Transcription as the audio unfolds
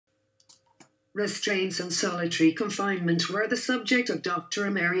Restraints and solitary confinement were the subject of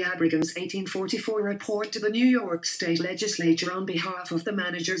Dr. Mary Brigham's 1844 report to the New York State Legislature on behalf of the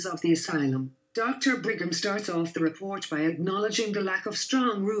managers of the asylum. Dr. Brigham starts off the report by acknowledging the lack of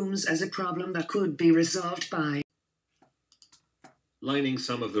strong rooms as a problem that could be resolved by lining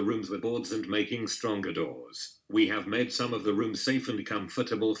some of the rooms with boards and making stronger doors. We have made some of the rooms safe and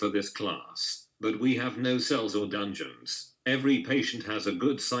comfortable for this class, but we have no cells or dungeons. Every patient has a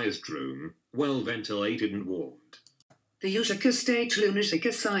good-sized room, well ventilated and warmed. The Utica State Lunatic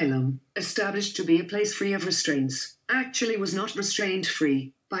Asylum, established to be a place free of restraints, actually was not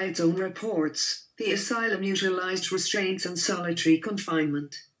restraint-free. By its own reports, the asylum utilized restraints and solitary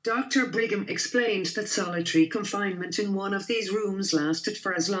confinement. Dr. Brigham explained that solitary confinement in one of these rooms lasted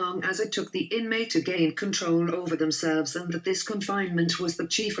for as long as it took the inmate to gain control over themselves, and that this confinement was the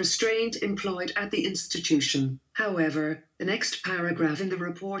chief restraint employed at the institution. However, the next paragraph in the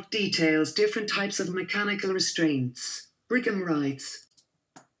report details different types of mechanical restraints. Brigham writes,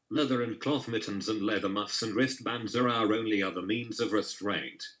 "Leather and cloth mittens and leather muffs and wristbands are our only other means of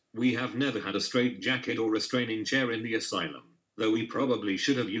restraint. We have never had a straitjacket or restraining chair in the asylum, though we probably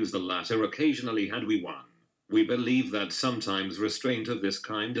should have used the latter occasionally had we one. We believe that sometimes restraint of this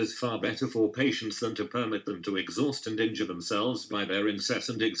kind is far better for patients than to permit them to exhaust and injure themselves by their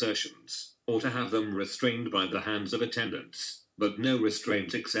incessant exertions, or to have them restrained by the hands of attendants. But no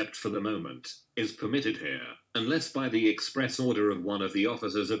restraint except for the moment is permitted here, unless by the express order of one of the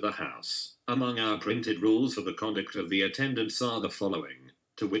officers of the house. Among our printed rules for the conduct of the attendants are the following,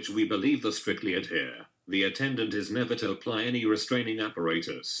 to which we believe to strictly adhere. The attendant is never to apply any restraining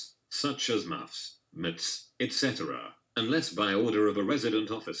apparatus, such as muffs, mitts, etc., unless by order of a resident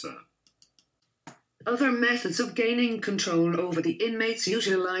officer." Other methods of gaining control over the inmates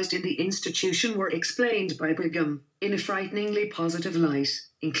utilized in the institution were explained by Brigham in a frighteningly positive light,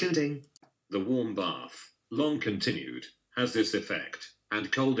 including the warm bath, long continued, has this effect,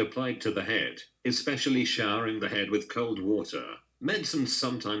 and cold applied to the head, especially showering the head with cold water. Medicines,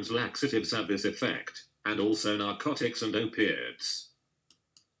 sometimes laxatives, have this effect, and also narcotics and opiates.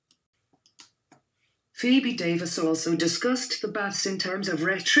 Phoebe Davis also discussed the baths in terms of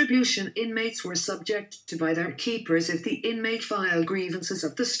retribution inmates were subject to by their keepers if the inmate filed grievances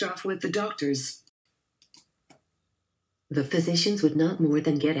of the staff with the doctors. The physicians would not more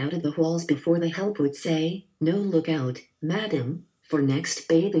than get out of the halls before the help would say, "No, look out, madam," for next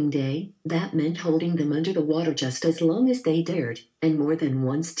bathing day. That meant holding them under the water just as long as they dared, and more than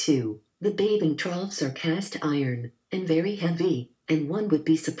once too. The bathing troughs are cast iron, and very heavy, and one would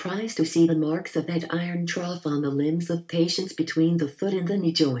be surprised to see the marks of that iron trough on the limbs of patients between the foot and the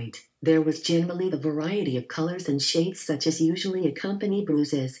knee joint. There was generally the variety of colors and shades such as usually accompany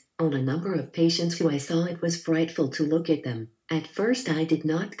bruises. On a number of patients who I saw, it was frightful to look at them. At first I did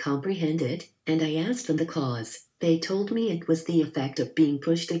not comprehend it, and I asked them the cause. They told me it was the effect of being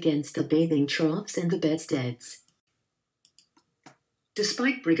pushed against the bathing troughs and the bedsteads.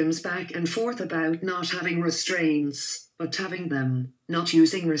 Despite Brigham's back and forth about not having restraints, but having them, not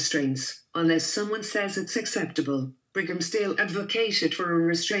using restraints, unless someone says it's acceptable, Brigham still advocated for a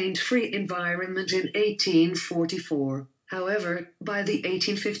restraint-free environment in 1844. However, by the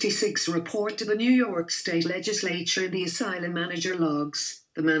 1856 report to the New York State Legislature in the asylum manager logs,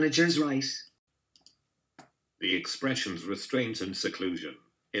 the managers write, "The expressions restraint and seclusion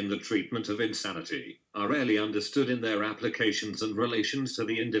in the treatment of insanity are rarely understood in their applications and relations to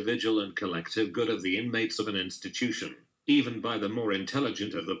the individual and collective good of the inmates of an institution, even by the more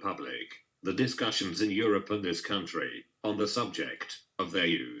intelligent of the public. The discussions in Europe and this country on the subject of their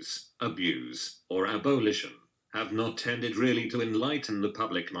use, abuse, or abolition have not tended really to enlighten the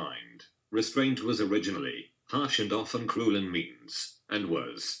public mind. Restraint was originally harsh and often cruel in means, and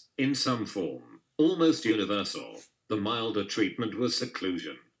was, in some form, almost universal. The milder treatment was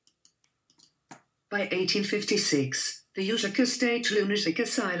seclusion." By 1856, the Utica State Lunatic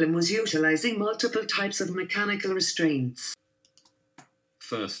Asylum was utilizing multiple types of mechanical restraints.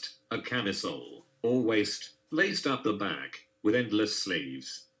 First, a camisole, or waist, laced up the back, with endless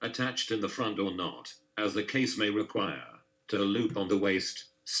sleeves, attached in the front or not, as the case may require, to a loop on the waist.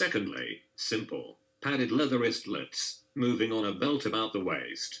 Secondly, simple, padded leather wristlets, moving on a belt about the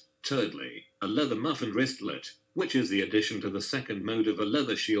waist. Thirdly, a leather muff and wristlet, which is the addition to the second mode of a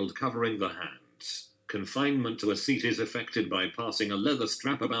leather shield covering the hands. Confinement to a seat is effected by passing a leather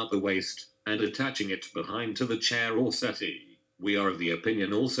strap about the waist, and attaching it behind to the chair or settee. We are of the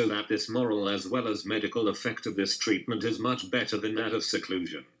opinion also that this moral as well as medical effect of this treatment is much better than that of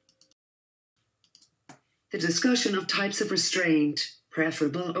seclusion. The discussion of types of restraint,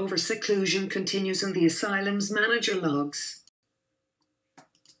 preferable over seclusion, continues in the asylum's manager logs.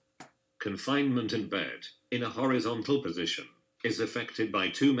 Confinement in bed, in a horizontal position, is effected by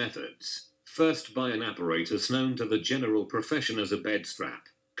two methods. First, by an apparatus known to the general profession as a bed strap,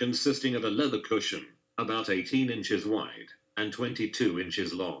 consisting of a leather cushion, about 18 inches wide, and 22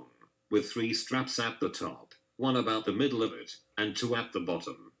 inches long, with 3 straps at the top, one about the middle of it, and 2 at the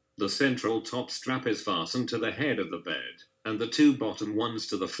bottom. The central top strap is fastened to the head of the bed, and the 2 bottom ones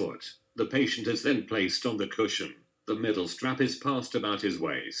to the foot. The patient is then placed on the cushion. The middle strap is passed about his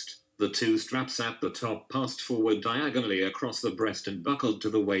waist. The 2 straps at the top passed forward diagonally across the breast and buckled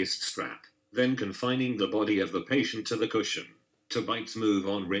to the waist strap, then confining the body of the patient to the cushion. To bites, move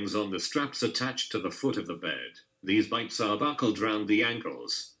on rings on the straps attached to the foot of the bed. These bites are buckled round the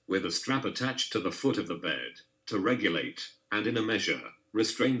ankles, with a strap attached to the foot of the bed, to regulate, and in a measure,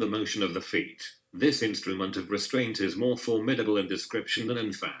 restrain the motion of the feet. This instrument of restraint is more formidable in description than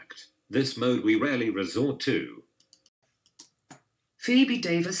in fact. This mode we rarely resort to. Phoebe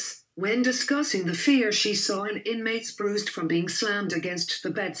Davis, when discussing the fear she saw in inmates bruised from being slammed against the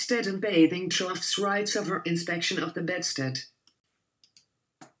bedstead and bathing troughs, writes of her inspection of the bedstead.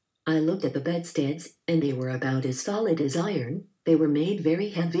 I looked at the bedsteads, and they were about as solid as iron. They were made very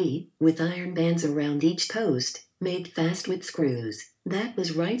heavy, with iron bands around each post, made fast with screws. That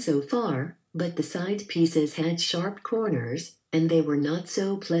was right so far, but the side pieces had sharp corners, and they were not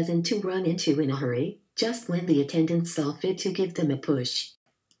so pleasant to run into in a hurry, just when the attendants saw fit to give them a push.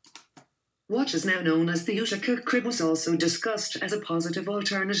 What is now known as the Utica crib was also discussed as a positive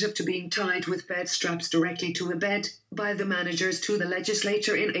alternative to being tied with bed straps directly to a bed by the managers to the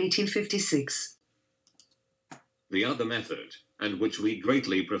legislature in 1856. The other method, and which we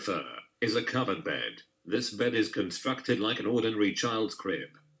greatly prefer, is a covered bed. This bed is constructed like an ordinary child's crib,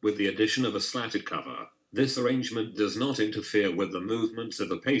 with the addition of a slatted cover. This arrangement does not interfere with the movements of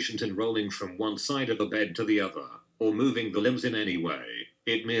the patient in rolling from one side of the bed to the other, or moving the limbs in any way.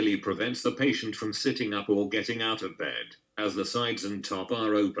 It merely prevents the patient from sitting up or getting out of bed, as the sides and top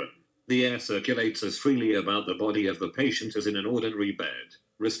are open. The air circulates as freely about the body of the patient as in an ordinary bed.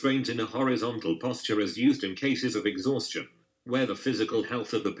 Restraint in a horizontal posture is used in cases of exhaustion, where the physical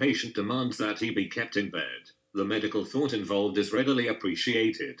health of the patient demands that he be kept in bed. The medical thought involved is readily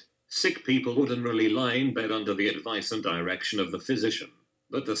appreciated. Sick people ordinarily lie in bed under the advice and direction of the physician,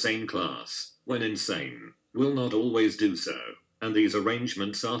 but the sane class, when insane, will not always do so, and these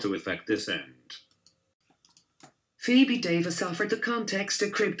arrangements are to effect this end. Phoebe Davis offered the context a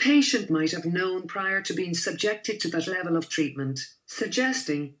crib patient might have known prior to being subjected to that level of treatment,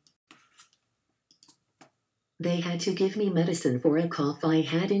 suggesting, They had to give me medicine for a cough I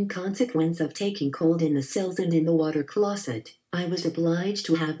had in consequence of taking cold in the cells and in the water closet. I was obliged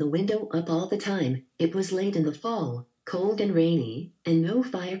to have the window up all the time. It was late in the fall, cold and rainy, and no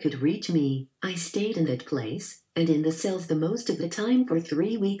fire could reach me. I stayed in that place, and in the cells the most of the time for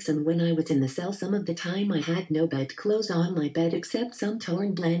 3 weeks, and when I was in the cell some of the time I had no bedclothes on my bed except some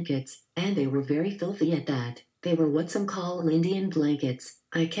torn blankets, and they were very filthy at that. They were what some call Indian blankets.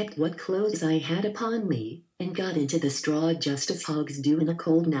 I kept what clothes I had upon me, and got into the straw just as hogs do in a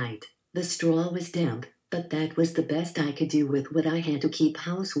cold night. The straw was damp, but that was the best I could do with what I had to keep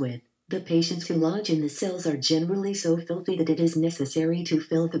house with. The patients who lodge in the cells are generally so filthy that it is necessary to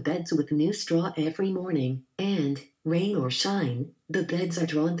fill the beds with new straw every morning, and, rain or shine, the beds are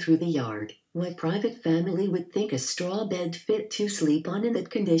drawn through the yard. What private family would think a straw bed fit to sleep on in that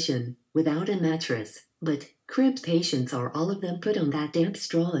condition, without a mattress? But crib patients are all of them put on that damp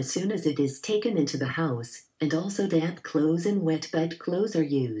straw as soon as it is taken into the house, and also damp clothes and wet bedclothes are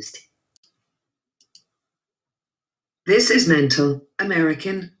used. This is Mental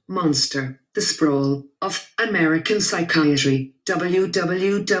American Monster, the sprawl of American psychiatry.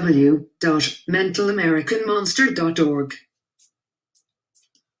 www.mentalamericanmonster.org